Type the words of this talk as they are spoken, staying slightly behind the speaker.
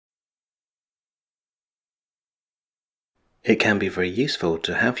It can be very useful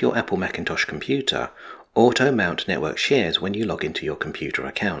to have your Apple Macintosh computer auto-mount network shares when you log into your computer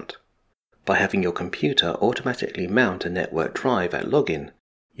account. By having your computer automatically mount a network drive at login,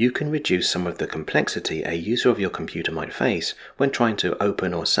 you can reduce some of the complexity a user of your computer might face when trying to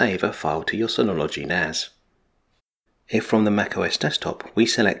open or save a file to your Synology NAS. If from the macOS desktop we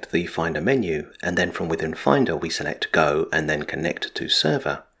select the Finder menu, and then from within Finder we select Go and then Connect to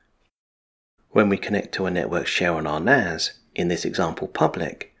Server, when we connect to a network share on our NAS, in this example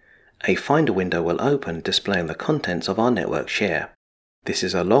public, a Finder window will open displaying the contents of our network share. This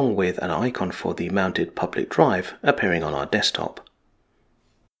is along with an icon for the mounted public drive appearing on our desktop.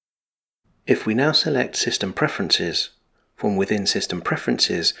 If we now select System Preferences, from within System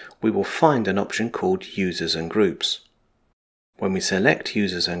Preferences we will find an option called Users and Groups. When we select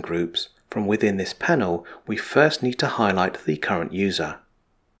Users and Groups, from within this panel we first need to highlight the current user.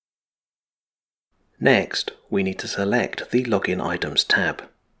 Next, we need to select the Login Items tab.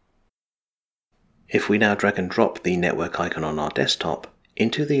 If we now drag and drop the network icon on our desktop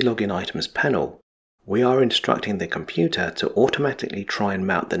into the Login Items panel, we are instructing the computer to automatically try and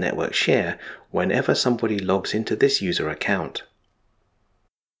mount the network share whenever somebody logs into this user account.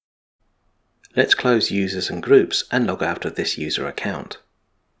 Let's close Users and Groups and log out of this user account.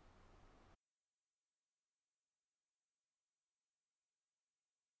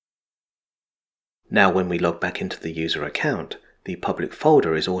 Now when we log back into the user account, the public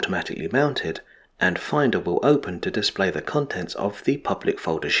folder is automatically mounted and Finder will open to display the contents of the public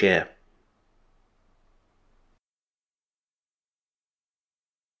folder share.